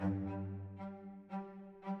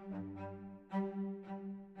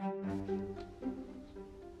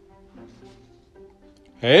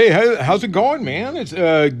Hey, how's it going, man? It's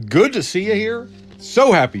good to see you here.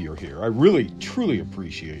 So happy you're here. I really, truly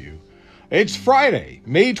appreciate you. It's Friday,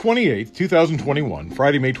 May 28th, 2021.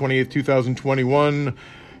 Friday, May 28th, 2021.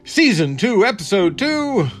 Season 2, Episode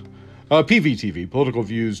 2. PVTV, Political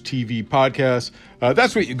Views TV Podcast.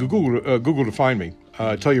 That's what you Google to find me.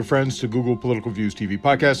 Tell your friends to Google Political Views TV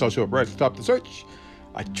Podcast. I'll show up right at the top of the search.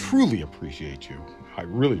 I truly appreciate you. I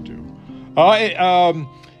really do.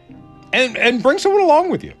 And bring someone along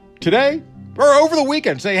with you today or over the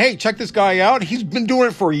weekend. Say, hey, check this guy out. He's been doing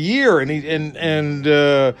it for a year, and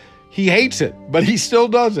he hates it, but he still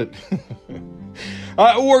does it.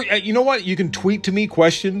 Or you know what? You can tweet to me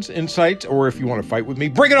questions, insights, or if you want to fight with me,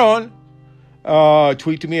 bring it on.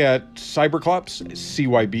 Tweet to me at Cyberclops,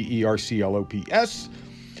 CYBERCLOPS.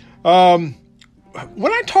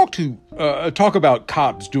 When I talk about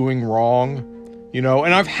cops doing wrong,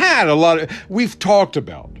 and I've had we've talked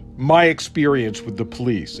about my experience with the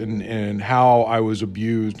police and how I was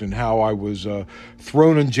abused and how I was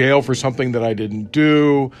thrown in jail for something that I didn't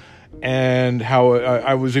do, and how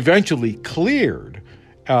I was eventually cleared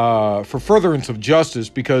for furtherance of justice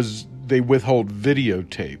because they withhold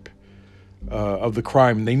videotape of the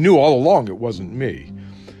crime. And they knew all along it wasn't me.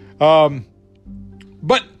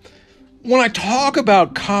 But when I talk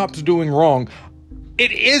about cops doing wrong,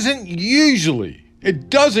 it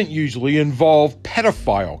doesn't usually involve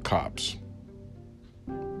pedophile cops.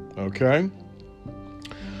 Okay?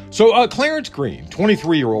 So Clarence Green,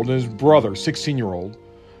 23-year-old, and his brother, 16-year-old,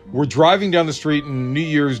 were driving down the street on New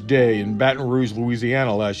Year's Day in Baton Rouge,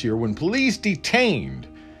 Louisiana last year when police detained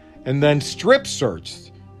and then strip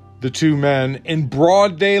searched the two men in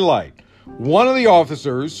broad daylight. One of the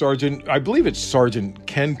officers, I believe it's Sergeant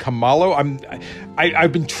Ken Khumalo.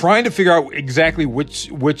 I've been trying to figure out exactly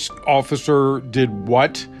which officer did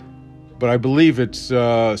what, but I believe it's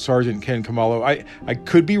Sergeant Ken Khumalo. I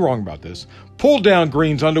could be wrong about this. Pulled down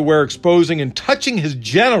Green's underwear, exposing and touching his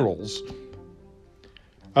genitals.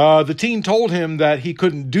 The teen told him that he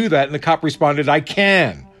couldn't do that, and the cop responded, "I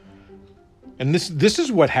can." And this is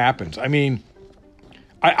what happens. I mean,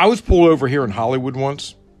 I was pulled over here in Hollywood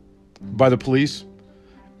once by the police,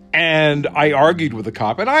 and I argued with the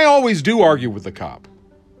cop, and I always do argue with the cop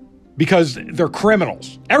because they're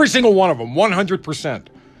criminals. Every single one of them, 100%.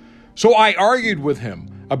 So I argued with him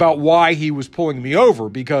about why he was pulling me over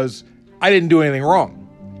because I didn't do anything wrong.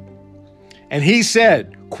 And he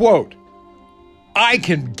said, quote, "I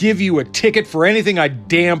can give you a ticket for anything I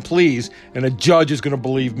damn please, and a judge is going to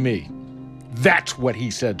believe me." That's what he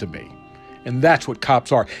said to me. And that's what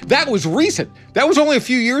cops are. That was recent. That was only a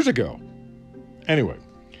few years ago. Anyway.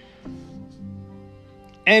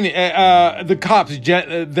 And the cops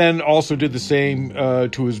then also did the same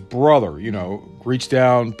to his brother, reached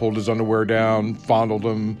down, pulled his underwear down, fondled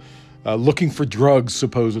him, looking for drugs,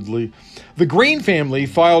 supposedly. The Green family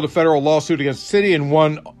filed a federal lawsuit against the city and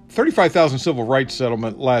won $35,000 civil rights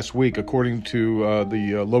settlement last week, according to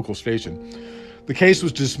the local station. The case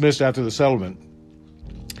was dismissed after the settlement.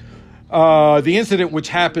 The incident, which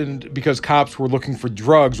happened because cops were looking for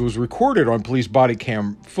drugs, was recorded on police body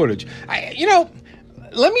cam footage.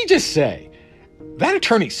 Let me just say, that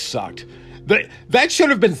attorney sucked. That should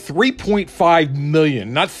have been $3.5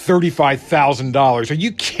 million, not $35,000. Are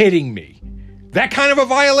you kidding me? That kind of a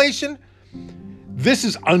violation? This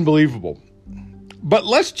is unbelievable. But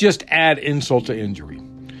let's just add insult to injury.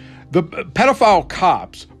 The pedophile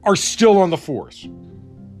cops are still on the force.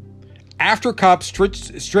 After cops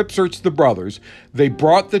strip searched the brothers, they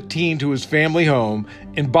brought the teen to his family home.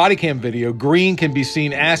 In body cam video, Green can be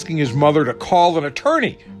seen asking his mother to call an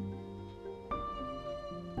attorney.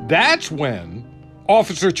 That's when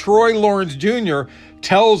Officer Troy Lawrence Jr.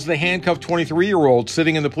 tells the handcuffed 23-year-old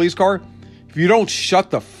sitting in the police car, "If you don't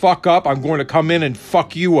shut the fuck up, I'm going to come in and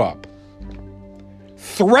fuck you up."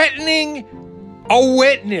 Threatening a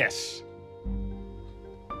witness.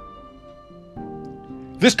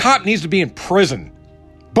 This cop needs to be in prison.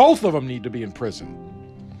 Both of them need to be in prison.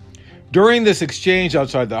 During this exchange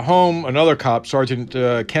outside the home, another cop, Sergeant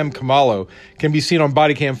Ken Khumalo, can be seen on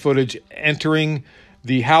body cam footage entering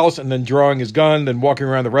the house and then drawing his gun, then walking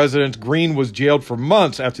around the residence. Green was jailed for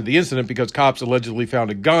months after the incident because cops allegedly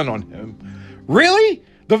found a gun on him. Really?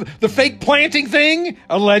 The fake planting thing?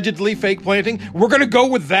 Allegedly fake planting? We're going to go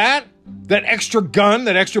with that? That extra gun,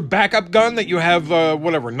 that extra backup gun that you have,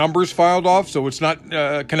 numbers filed off so it's not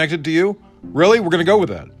connected to you? Really? We're going to go with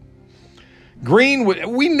that. Green,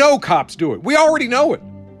 we know cops do it. We already know it.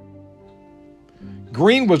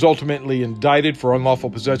 Green was ultimately indicted for unlawful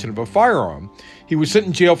possession of a firearm. He was sent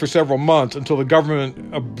in jail for several months until the government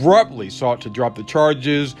abruptly sought to drop the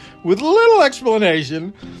charges with little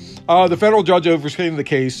explanation. The federal judge overseeing the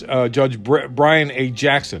case, Judge Brian A.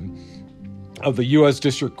 Jackson of the U.S.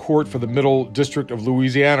 District Court for the Middle District of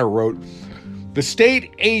Louisiana, wrote, "The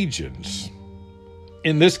state agents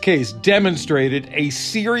in this case demonstrated a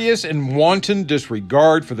serious and wanton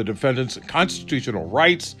disregard for the defendant's constitutional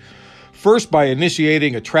rights, first by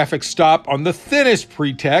initiating a traffic stop on the thinnest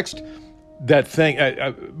pretext." That thing,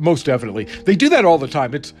 most definitely. They do that all the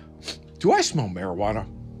time. It's, do I smell marijuana?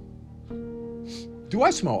 Do I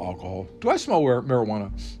smell alcohol? Do I smell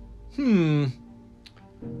marijuana?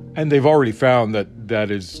 And they've already found that that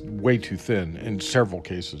is way too thin in several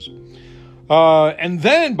cases. And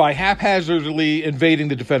then by haphazardly invading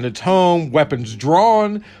the defendant's home, weapons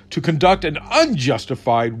drawn, to conduct an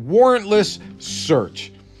unjustified, warrantless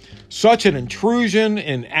search. Such an intrusion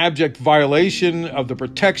in abject violation of the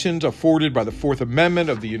protections afforded by the Fourth Amendment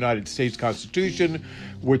of the United States Constitution,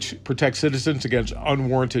 which protects citizens against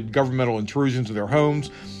unwarranted governmental intrusions in their homes,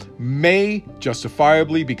 may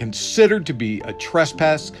justifiably be considered to be a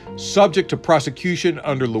trespass subject to prosecution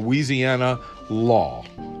under Louisiana law.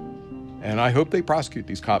 And I hope they prosecute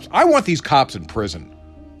these cops. I want these cops in prison.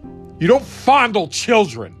 You don't fondle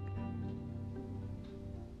children.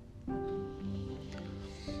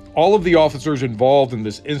 All of the officers involved in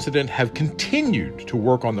this incident have continued to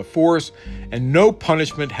work on the force, and no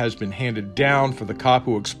punishment has been handed down for the cop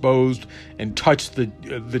who exposed and touched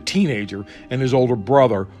the teenager and his older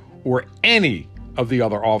brother or any of the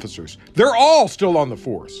other officers. They're all still on the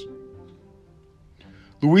force.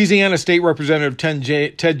 Louisiana State Representative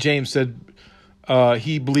Ted James said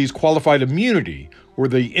he believes qualified immunity, or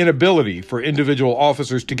the inability for individual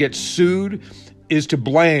officers to get sued, is to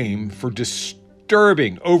blame for disturbing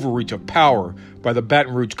overreach of power by the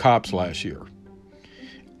Baton Rouge cops last year.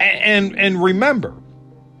 And remember,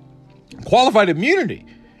 qualified immunity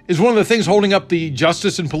is one of the things holding up the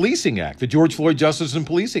Justice and Policing Act, the George Floyd Justice and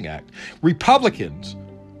Policing Act. Republicans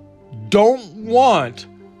don't want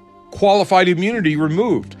qualified immunity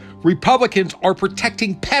removed. Republicans are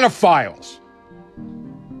protecting pedophiles.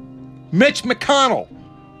 Mitch McConnell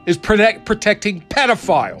is protecting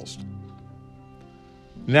pedophiles.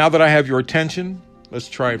 Now that I have your attention, let's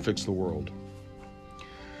try and fix the world.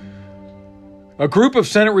 A group of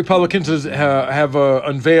Senate Republicans have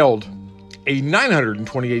unveiled a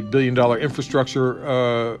 $928 billion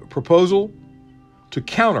infrastructure proposal to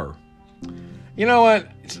counter. You know what?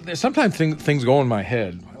 Sometimes things go in my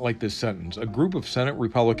head, like this sentence. A group of Senate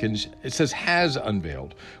Republicans, it says has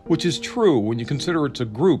unveiled, which is true when you consider it's a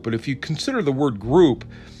group. But if you consider the word group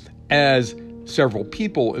as several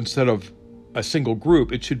people instead of a single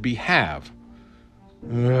group, it should be have.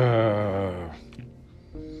 I'm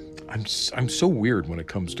so weird when it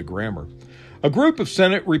comes to grammar. A group of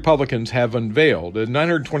Senate Republicans have unveiled a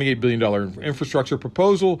 $928 billion infrastructure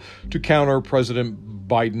proposal to counter President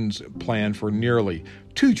Biden's plan for nearly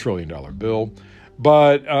 $2 trillion bill.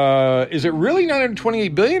 But is it really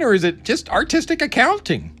 $928 billion, or is it just artistic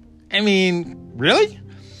accounting? I mean, really?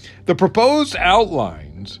 The proposed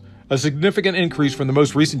outlines a significant increase from the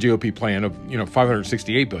most recent GOP plan of,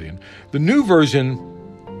 $568 billion. The new version,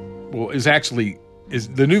 is actually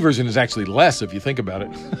less if you think about it.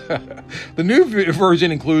 The new version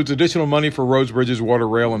includes additional money for roads, bridges, water,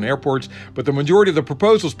 rail, and airports, but the majority of the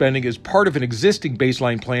proposal spending is part of an existing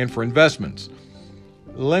baseline plan for investments.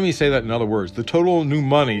 Let me say that in other words. The total new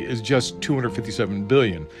money is just $257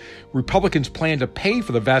 billion. Republicans plan to pay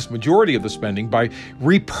for the vast majority of the spending by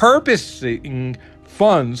repurposing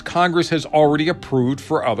funds Congress has already approved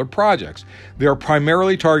for other projects. They are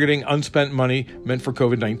primarily targeting unspent money meant for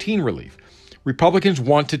COVID-19 relief. Republicans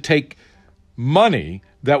want to take money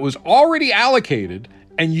that was already allocated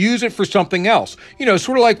and use it for something else.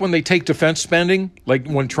 Sort of like when they take defense spending, like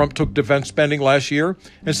when Trump took defense spending last year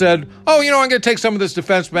and said, I'm going to take some of this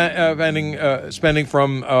defense spending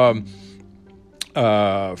from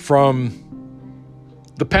the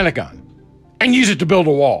Pentagon and use it to build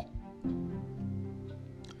a wall.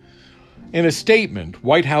 In a statement,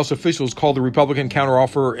 White House officials called the Republican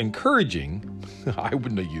counteroffer encouraging. I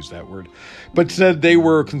wouldn't have used that word, but said they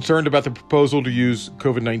were concerned about the proposal to use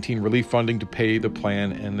COVID-19 relief funding to pay the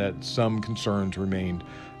plan, and that some concerns remained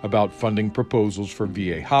about funding proposals for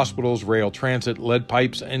VA hospitals, rail transit, lead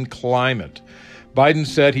pipes, and climate. Biden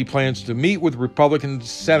said he plans to meet with Republican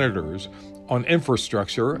senators on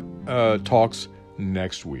infrastructure talks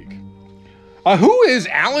next week. Who is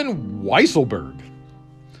Alan Weisselberg?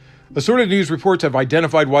 Assorted news reports have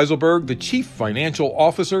identified Weisselberg, the chief financial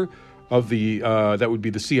officer of the, that would be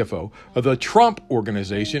the CFO, of the Trump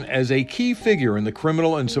Organization, as a key figure in the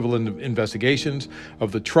criminal and civil investigations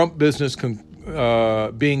of the Trump business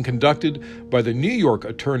being conducted by the New York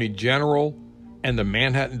Attorney General and the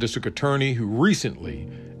Manhattan District Attorney, who recently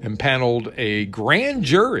impaneled a grand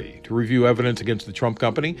jury to review evidence against the Trump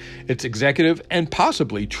company, its executive, and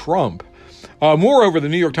possibly Trump. Moreover, the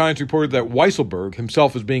New York Times reported that Weisselberg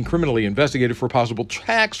himself is being criminally investigated for possible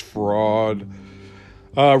tax fraud,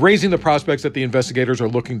 raising the prospects that the investigators are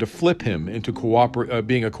looking to flip him into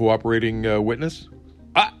being a cooperating witness.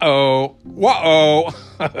 Uh-oh. Whoa.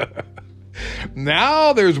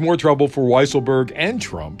 Now there's more trouble for Weisselberg and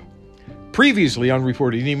Trump. Previously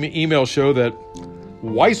unreported emails show that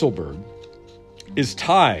Weisselberg is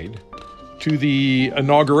tied to the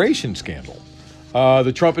inauguration scandal.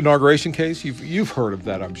 The Trump inauguration case, you've heard of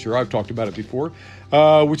that, I'm sure. I've talked about it before,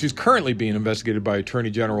 which is currently being investigated by Attorney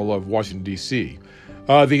General of Washington, D.C.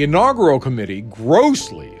 The inaugural committee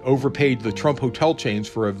grossly overpaid the Trump hotel chains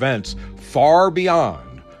for events far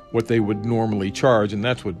beyond what they would normally charge, and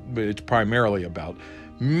that's what it's primarily about.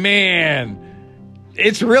 Man,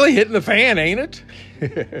 it's really hitting the fan, ain't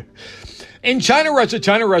it? In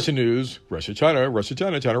China-Russia news, Russia-China,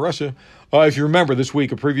 Russia-China, China-Russia. If you remember, this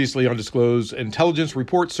week, a previously undisclosed intelligence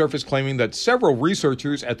report surfaced claiming that several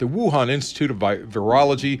researchers at the Wuhan Institute of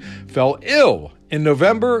Virology fell ill in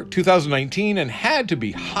November 2019 and had to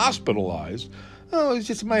be hospitalized. Oh, it was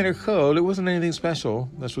just a minor cold. It wasn't anything special.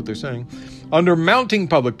 That's what they're saying. Under mounting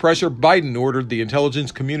public pressure, Biden ordered the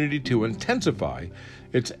intelligence community to intensify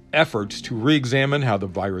its efforts to re-examine how the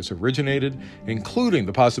virus originated, including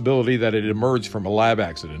the possibility that it emerged from a lab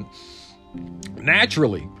accident.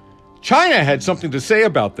 Naturally, China had something to say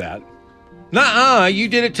about that. Nuh-uh, you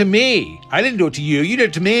did it to me. I didn't do it to you. You did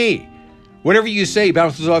it to me. Whatever you say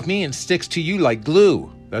bounces off me and sticks to you like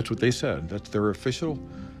glue. That's what they said. That's their official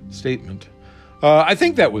statement. I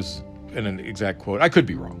think that was an exact quote. I could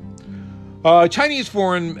be wrong. Chinese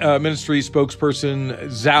Foreign Ministry spokesperson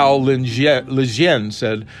Zhao Lijian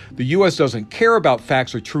said the U.S. doesn't care about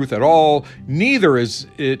facts or truth at all. Neither is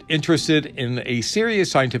it interested in a serious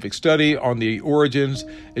scientific study on the origins.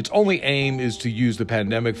 Its only aim is to use the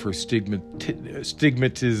pandemic for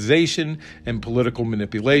stigmatization and political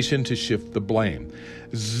manipulation to shift the blame.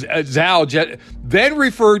 Zhao then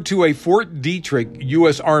referred to a Fort Detrick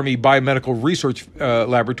U.S. Army biomedical research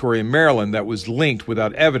laboratory in Maryland that was linked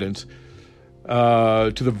without evidence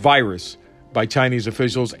to the virus by Chinese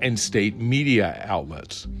officials and state media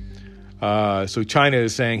outlets. So China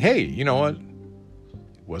is saying, hey, you know what?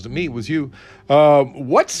 It wasn't me, it was you.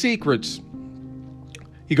 What secrets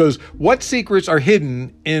are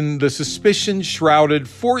hidden in the suspicion-shrouded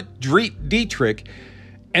Fort Detrick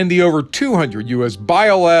and the over 200 U.S.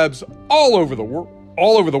 biolabs all over the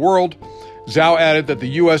world? Zhao added that the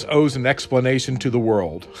U.S. owes an explanation to the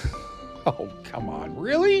world. Oh, come on,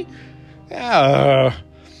 really? Yeah.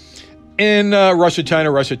 In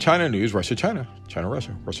Russia-China news, Russia-China,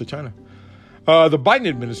 China-Russia, Russia-China. The Biden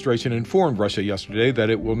administration informed Russia yesterday that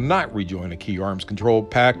it will not rejoin a key arms control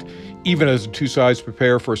pact, even as the two sides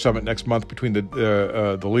prepare for a summit next month between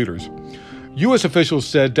the leaders. U.S. officials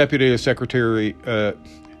said Deputy Secretary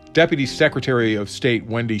of State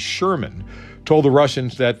Wendy Sherman told the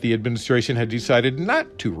Russians that the administration had decided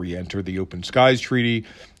not to re-enter the Open Skies Treaty,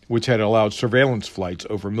 which had allowed surveillance flights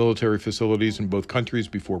over military facilities in both countries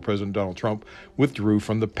before President Donald Trump withdrew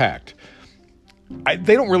from the pact.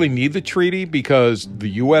 They don't really need the treaty because the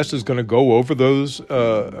U.S. is going to go over those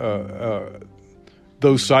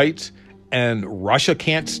sites, and Russia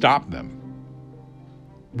can't stop them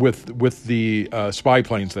with the spy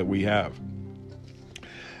planes that we have.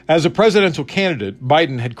 As a presidential candidate,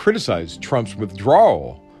 Biden had criticized Trump's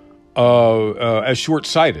withdrawal as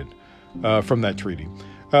short-sighted from that treaty.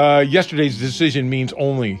 Yesterday's decision means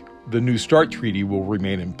only the New START treaty will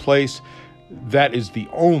remain in place. That is the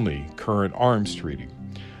only current arms treaty.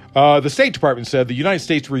 The State Department said the United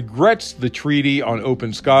States regrets the treaty on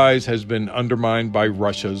open skies has been undermined by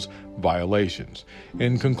Russia's violations.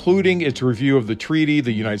 In concluding its review of the treaty,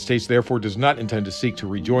 the United States therefore does not intend to seek to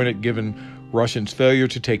rejoin it, given Russia's failure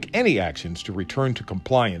to take any actions to return to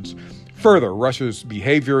compliance. Further, Russia's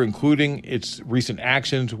behavior, including its recent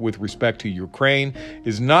actions with respect to Ukraine,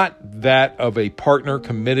 is not that of a partner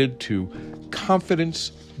committed to confidence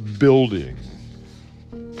building,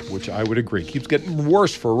 which I would agree keeps getting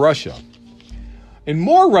worse for Russia. In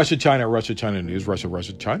more Russia-China news,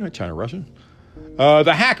 Russia-China, China-Russia.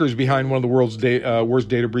 The hackers behind one of the world's worst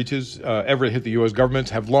data breaches ever to hit the U.S. government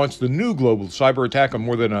have launched the new global cyber attack on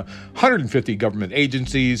more than 150 government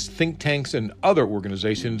agencies, think tanks, and other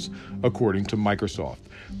organizations, according to Microsoft.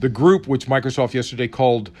 The group, which Microsoft yesterday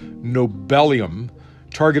called Nobelium,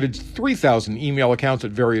 targeted 3,000 email accounts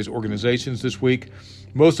at various organizations this week,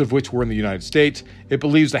 most of which were in the United States. It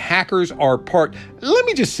believes the hackers are part... Let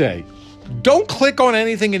me just say, Don't click on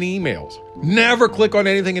anything in emails. Never click on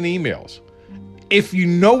anything in emails. If you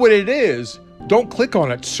know what it is, don't click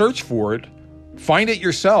on it. Search for it. Find it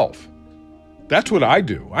yourself. That's what I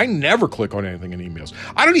do. I never click on anything in emails.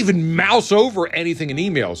 I don't even mouse over anything in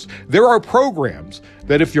emails. There are programs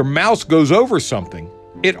that if your mouse goes over something,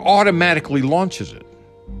 it automatically launches it.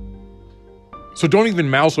 So don't even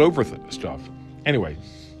mouse over stuff. Anyway,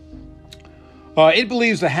 it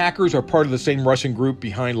believes the hackers are part of the same Russian group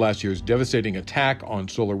behind last year's devastating attack on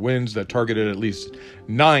SolarWinds that targeted at least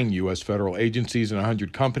 9 U.S. federal agencies and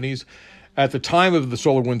 100 companies. At the time of the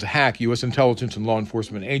SolarWinds hack, U.S. intelligence and law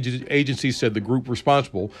enforcement agencies said the group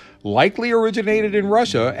responsible likely originated in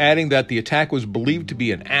Russia, adding that the attack was believed to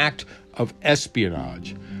be an act of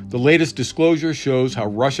espionage. The latest disclosure shows how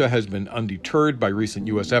Russia has been undeterred by recent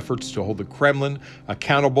U.S. efforts to hold the Kremlin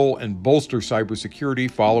accountable and bolster cybersecurity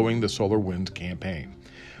following the SolarWinds campaign.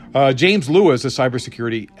 James Lewis, a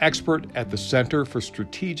cybersecurity expert at the Center for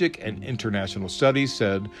Strategic and International Studies,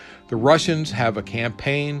 said the Russians have a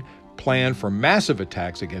campaign plan for massive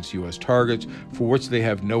attacks against U.S. targets for which they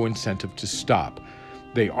have no incentive to stop.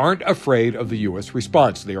 They aren't afraid of the U.S.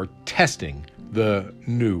 response. They are testing the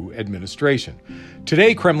new administration.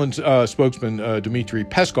 Today, Kremlin's spokesman Dmitry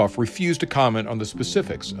Peskov refused to comment on the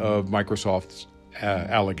specifics of Microsoft's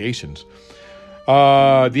allegations.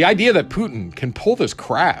 The idea that Putin can pull this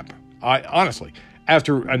crap, honestly,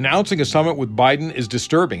 after announcing a summit with Biden is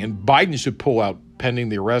disturbing, and Biden should pull out pending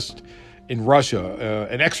the arrest in Russia,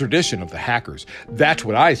 an extradition of the hackers. That's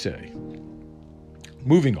what I say.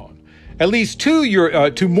 Moving on. At least two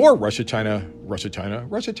more Russia.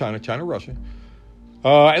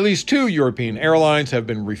 At least 2 European airlines have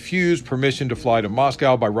been refused permission to fly to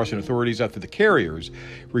Moscow by Russian authorities after the carriers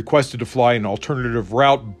requested to fly an alternative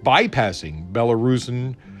route bypassing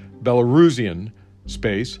Belarusian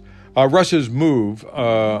space. Russia's move,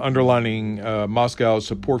 underlining Moscow's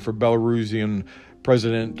support for Belarusian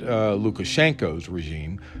President Lukashenko's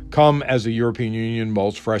regime, come as the European Union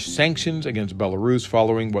molds fresh sanctions against Belarus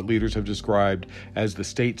following what leaders have described as the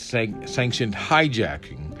state-sanctioned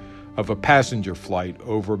hijacking of a passenger flight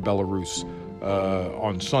over Belarus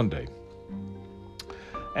on Sunday.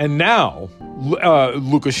 And now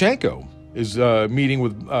Lukashenko is meeting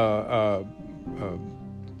with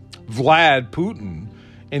Vladimir Putin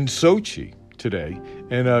in Sochi today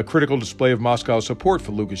in a critical display of Moscow's support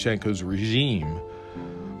for Lukashenko's regime.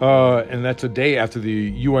 And that's a day after the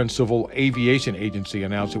UN Civil Aviation Agency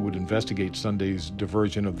announced it would investigate Sunday's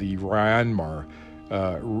diversion of the Ryanair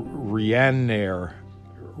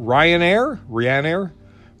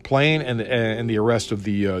plane and the arrest of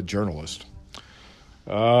the journalist.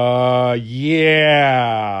 Yeah.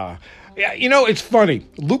 You know, it's funny.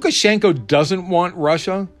 Lukashenko doesn't want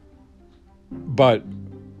Russia, but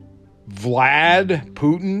Vlad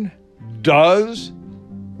Putin does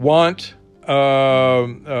want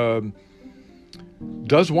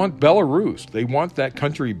Belarus. They want that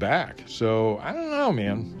country back. So I don't know,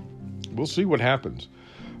 man. We'll see what happens.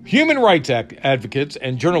 Human rights advocates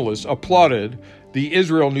and journalists applauded the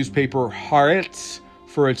Israel newspaper Haaretz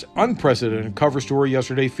for its unprecedented cover story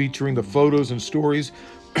yesterday featuring the photos and stories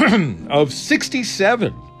of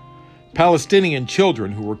 67 Palestinian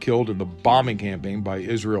children who were killed in the bombing campaign by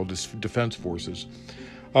Israel Defense Forces.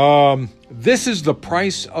 This is the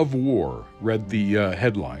price of war, read the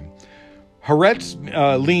headline. Haaretz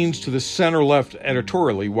leans to the center-left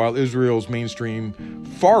editorially, while Israel's mainstream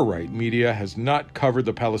far-right media has not covered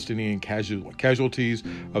the Palestinian casualties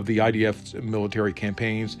of the IDF's military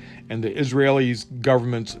campaigns and the Israeli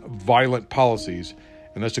government's violent policies,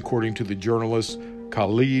 and that's according to the journalist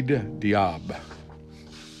Khalid Diab.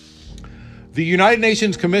 The United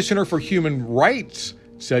Nations Commissioner for Human Rights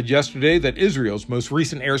said yesterday that Israel's most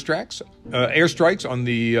recent airstrikes on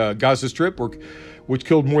the Gaza Strip, which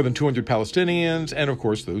killed more than 200 Palestinians and, of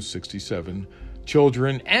course, those 67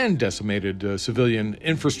 children and decimated civilian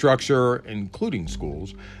infrastructure, including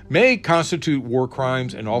schools, may constitute war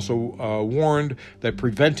crimes, and also warned that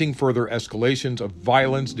preventing further escalations of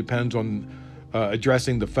violence depends on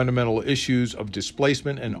addressing the fundamental issues of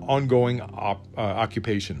displacement and ongoing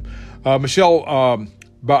occupation. Michelle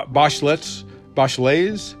Bachelet's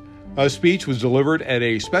speech was delivered at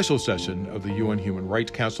a special session of the UN Human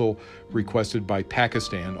Rights Council requested by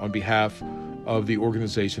Pakistan on behalf of the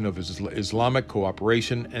Organization of Islamic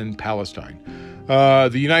Cooperation in Palestine. The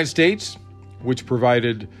United States, which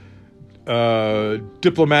provided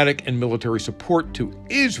diplomatic and military support to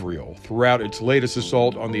Israel throughout its latest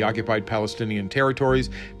assault on the occupied Palestinian territories,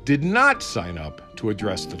 did not sign up to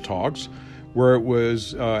address the talks, where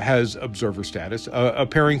it has observer status,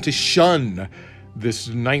 appearing to shun this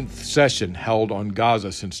ninth session held on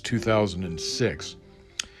Gaza since 2006.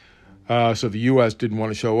 So the U.S. didn't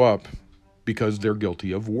want to show up because they're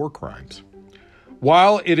guilty of war crimes.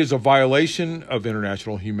 While it is a violation of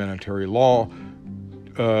international humanitarian law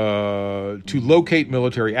to locate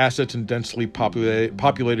military assets in densely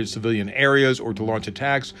populated civilian areas or to launch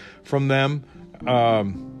attacks from them,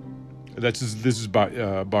 this is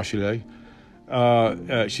Bachelet.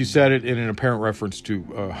 She said it in an apparent reference to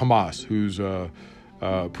Hamas, whose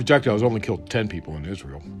projectiles only killed 10 people in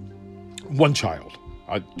Israel. One child,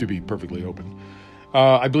 to be perfectly open.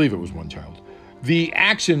 I believe it was one child. The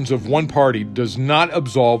actions of one party does not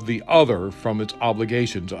absolve the other from its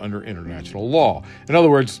obligations under international law. In other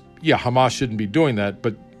words, yeah, Hamas shouldn't be doing that,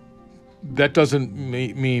 but that doesn't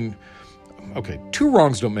mean, okay, two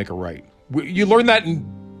wrongs don't make a right. You learn that in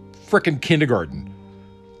frickin' kindergarten.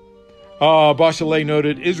 Bachelet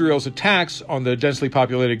noted Israel's attacks on the densely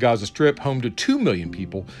populated Gaza Strip, home to 2 million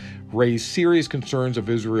people, raise serious concerns of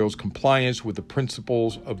Israel's compliance with the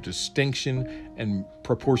principles of distinction and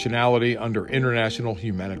proportionality under international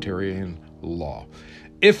humanitarian law.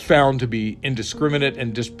 If found to be indiscriminate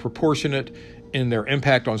and disproportionate in their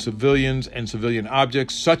impact on civilians and civilian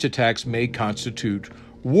objects, such attacks may constitute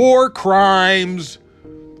war crimes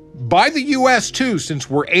by the U.S. too, since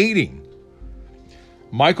we're aiding.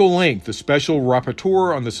 Michael Link, the special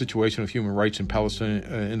rapporteur on the situation of human rights in Palestine,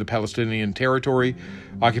 in the Palestinian territory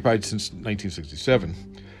occupied since 1967,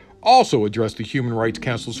 also addressed the Human Rights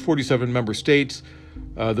Council's 47 member states,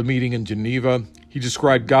 the meeting in Geneva. He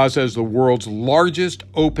described Gaza as the world's largest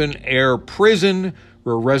open-air prison,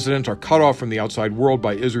 where residents are cut off from the outside world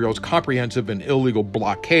by Israel's comprehensive and illegal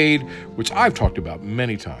blockade, which I've talked about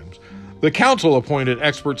many times. The council-appointed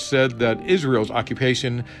experts said that Israel's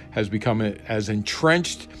occupation has become as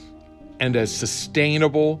entrenched and as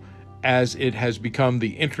sustainable as it has become.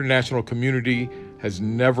 The international community has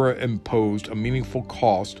never imposed a meaningful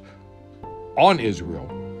cost on Israel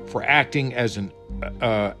for acting as an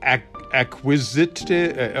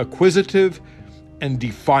acquisitive and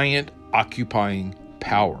defiant occupying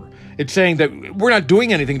power. It's saying that we're not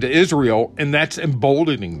doing anything to Israel, and that's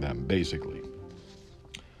emboldening them, basically.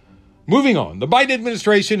 Moving on, the Biden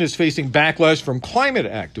administration is facing backlash from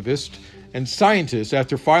climate activists and scientists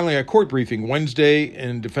after filing a court briefing Wednesday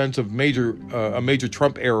in defense of a major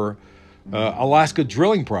Trump-era Alaska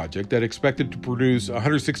drilling project that expected to produce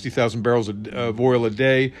 160,000 barrels of oil a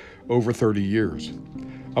day over 30 years.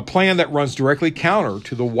 A plan that runs directly counter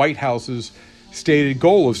to the White House's stated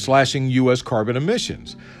goal of slashing U.S. carbon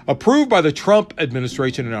emissions. Approved by the Trump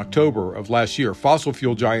administration in October of last year, fossil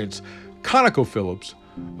fuel giants ConocoPhillips,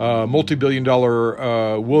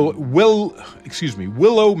 multi-billion-dollar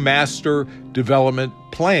Willow Master development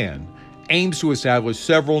plan aims to establish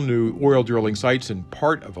several new oil drilling sites in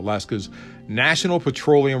part of Alaska's National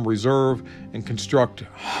Petroleum Reserve and construct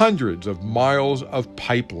hundreds of miles of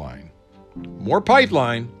pipeline. More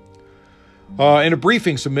pipeline. In a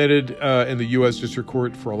briefing submitted in the U.S. District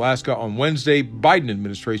Court for Alaska on Wednesday, Biden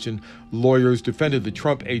administration lawyers defended the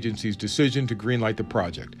Trump agency's decision to greenlight the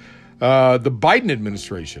project. The Biden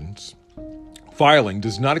administration's filing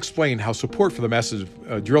does not explain how support for the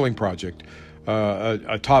massive drilling project,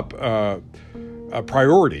 a top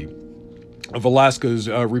priority of Alaska's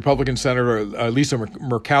Republican Senator Lisa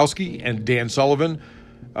Murkowski and Dan Sullivan,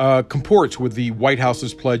 comports with the White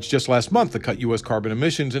House's pledge just last month to cut U.S. carbon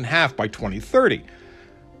emissions in half by 2030.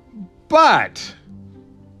 But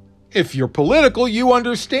if you're political, you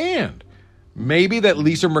understand. Maybe that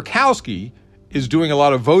Lisa Murkowski is doing a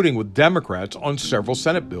lot of voting with Democrats on several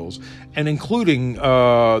Senate bills, and including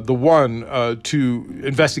the one to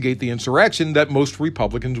investigate the insurrection that most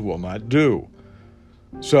Republicans will not do.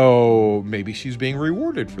 So maybe she's being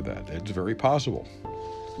rewarded for that. It's very possible.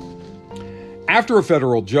 After a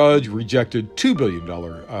federal judge rejected $2 billion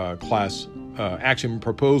class action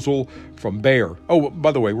proposal from Bayer. Oh,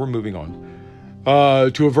 by the way, we're moving on.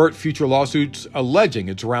 To avert future lawsuits alleging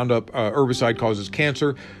its Roundup herbicide causes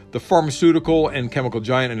cancer, the pharmaceutical and chemical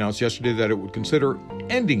giant announced yesterday that it would consider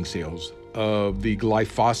ending sales of the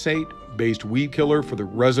glyphosate-based weed killer for the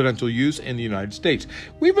residential use in the United States.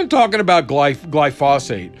 We've been talking about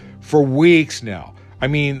glyphosate for weeks now. I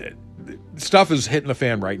mean, stuff is hitting the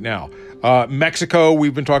fan right now. Mexico,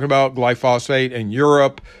 we've been talking about glyphosate. In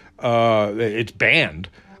Europe, it's banned.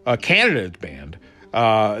 Canada, it's banned.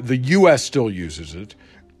 The U.S. still uses it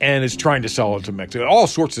and is trying to sell it to Mexico. All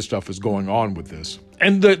sorts of stuff is going on with this.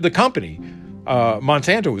 And the company,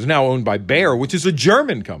 Monsanto, is now owned by Bayer, which is a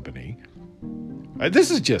German company. This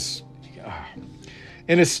is just...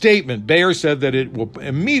 In a statement, Bayer said that it will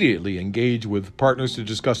immediately engage with partners to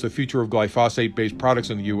discuss the future of glyphosate-based products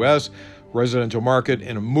in the U.S., residential market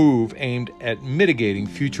in a move aimed at mitigating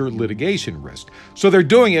future litigation risk. So they're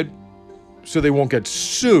doing it so they won't get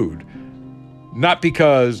sued, not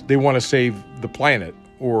because they want to save the planet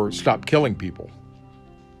or stop killing people.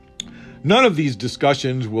 None of these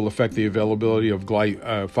discussions will affect the availability of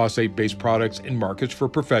glyphosate-based products in markets for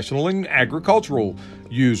professional and agricultural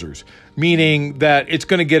users, meaning that it's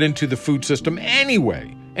going to get into the food system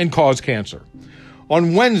anyway and cause cancer.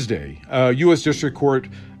 On Wednesday, U.S. District Court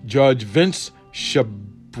Judge Vince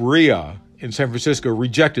Shabria in San Francisco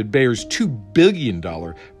rejected Bayer's $2 billion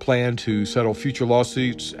plan to settle future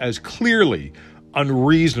lawsuits as clearly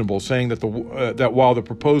unreasonable, saying that that while the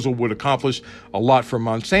proposal would accomplish a lot for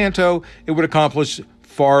Monsanto, it would accomplish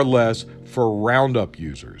far less for Roundup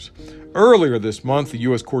users. Earlier this month, the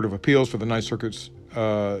U.S. Court of Appeals for the Ninth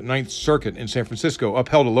Circuit in San Francisco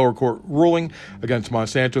upheld a lower court ruling against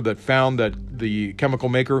Monsanto that found that the chemical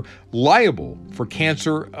maker liable for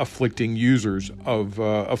cancer-afflicted users of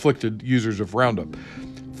Roundup.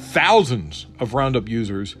 Thousands of Roundup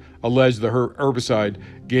users allege the herbicide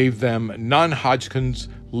gave them non-Hodgkin's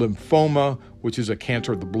lymphoma, which is a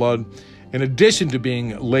cancer of the blood. In addition to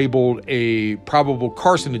being labeled a probable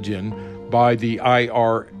carcinogen by the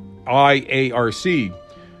IARC,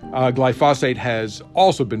 glyphosate has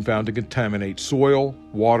also been found to contaminate soil,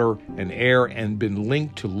 water, and air and been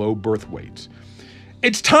linked to low birth weights.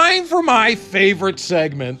 It's time for my favorite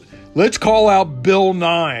segment. Let's call out Bill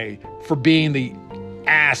Nye for being the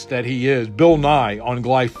ass that he is, Bill Nye, on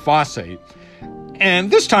glyphosate. And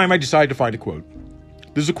this time I decided to find a quote.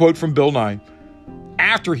 This is a quote from Bill Nye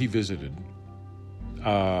after he visited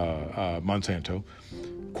Monsanto.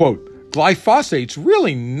 Quote, "Glyphosate's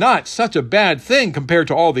really not such a bad thing compared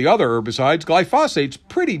to all the other herbicides. Glyphosate's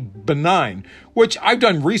pretty benign," which I've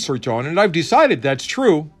done research on, and I've decided that's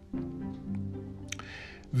true.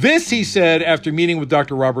 This, he said, after meeting with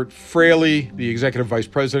Dr. Robert Fraley, the Executive Vice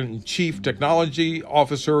President and Chief Technology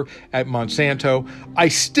Officer at Monsanto. "I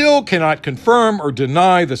still cannot confirm or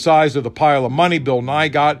deny the size of the pile of money Bill Nye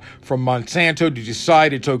got from Monsanto to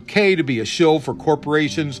decide it's okay to be a shill for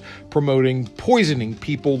corporations promoting poisoning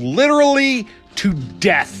people literally to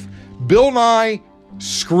death. Bill Nye,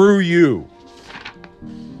 screw you."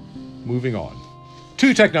 Moving on.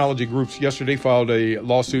 Two technology groups yesterday filed a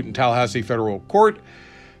lawsuit in Tallahassee federal court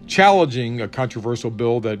challenging a controversial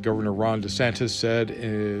bill that Governor Ron DeSantis said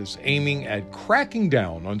is aiming at cracking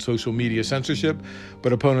down on social media censorship,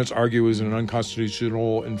 but opponents argue is an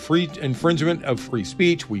unconstitutional infringement of free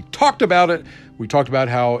speech. We talked about it. We talked about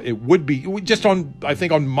how it would be, just on, I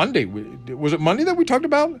think on Monday. Was it Monday that we talked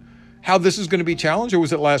about how this is going to be challenged, or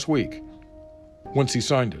was it last week once he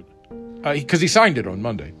signed it? Because he signed it on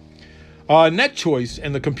Monday. NetChoice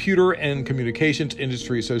and the Computer and Communications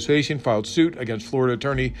Industry Association filed suit against Florida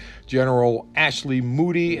Attorney General Ashley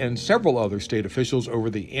Moody and several other state officials over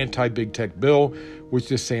the anti-big tech bill, which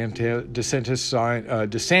DeSantis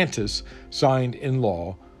signed in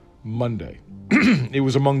law Monday. It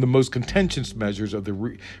was among the most contentious measures of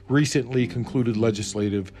the recently concluded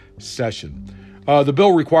legislative session. The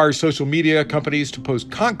bill requires social media companies to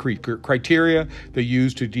post concrete criteria they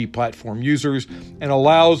use to deplatform users and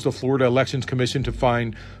allows the Florida Elections Commission to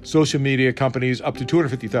fine social media companies up to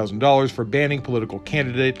 $250,000 for banning political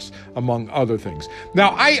candidates, among other things. Now,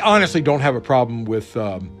 I honestly don't have a problem with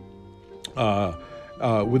the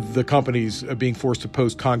companies being forced to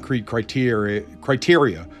post concrete criteria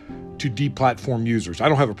to deplatform users. I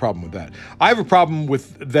don't have a problem with that. I have a problem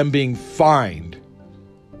with them being fined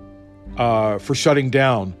for shutting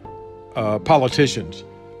down politicians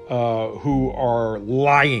who are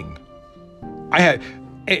lying. I had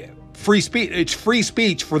free speech. It's free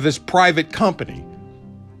speech for this private company.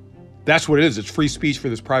 That's what it is. It's free speech for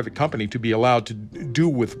this private company to be allowed to do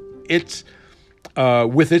with its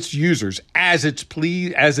users as it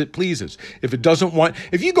pleases. If it doesn't want,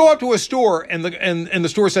 if you go up to a store and the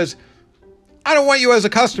store says, "I don't want you as a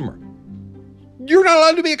customer," you're not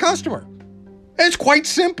allowed to be a customer. It's quite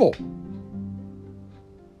simple.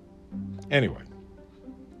 Anyway,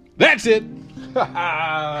 that's it.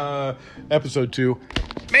 Episode 2.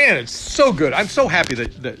 Man, it's so good. I'm so happy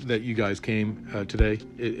that you guys came today.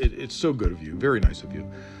 It's so good of you. Very nice of you.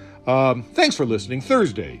 Thanks for listening.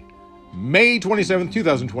 Thursday, May 27th,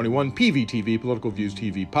 2021, PVTV, Political Views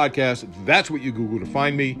TV podcast. That's what you Google to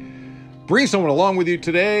find me. Bring someone along with you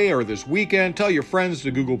today or this weekend. Tell your friends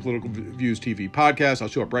to Google Political Views TV podcast. I'll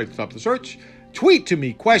show up right at the top of the search. Tweet to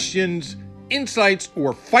me questions, insights,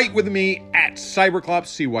 or fight with me at Cyberclops,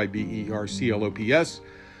 CYBERCLOPS.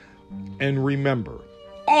 And remember,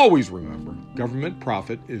 always remember, government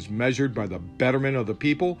profit is measured by the betterment of the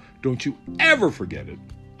people. Don't you ever forget it.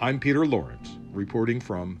 I'm Peter Lawrence. reporting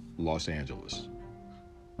from Los Angeles.